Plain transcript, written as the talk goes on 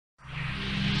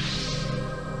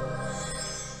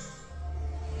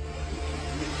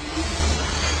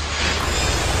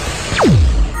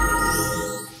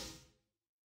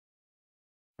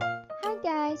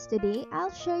guys, today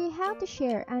I'll show you how to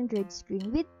share Android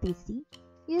screen with PC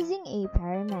using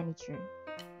ApowerManager.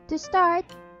 To start,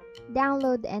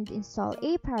 download and install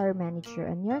ApowerManager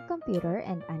on your computer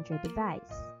and Android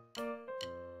device.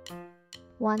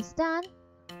 Once done,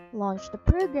 launch the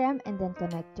program and then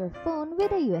connect your phone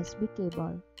with a USB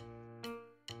cable.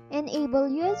 Enable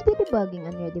USB debugging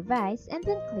on your device and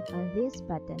then click on this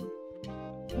button.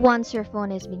 Once your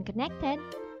phone has been connected,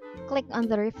 click on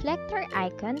the reflector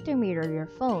icon to mirror your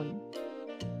phone.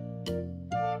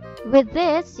 With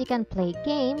this, you can play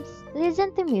games,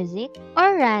 listen to music,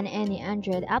 or run any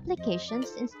Android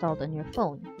applications installed on your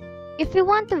phone. If you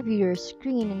want to view your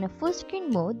screen in a full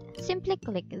screen mode, simply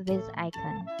click this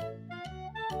icon.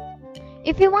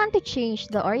 If you want to change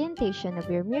the orientation of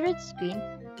your mirrored screen,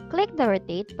 click the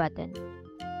rotate button.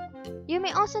 You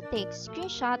may also take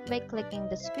screenshot by clicking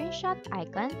the screenshot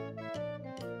icon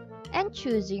and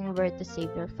choosing where to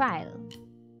save your file.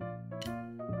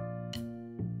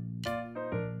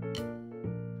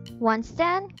 Once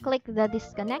done, click the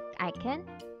disconnect icon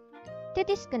to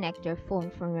disconnect your phone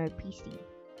from your PC.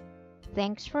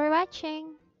 Thanks for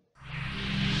watching!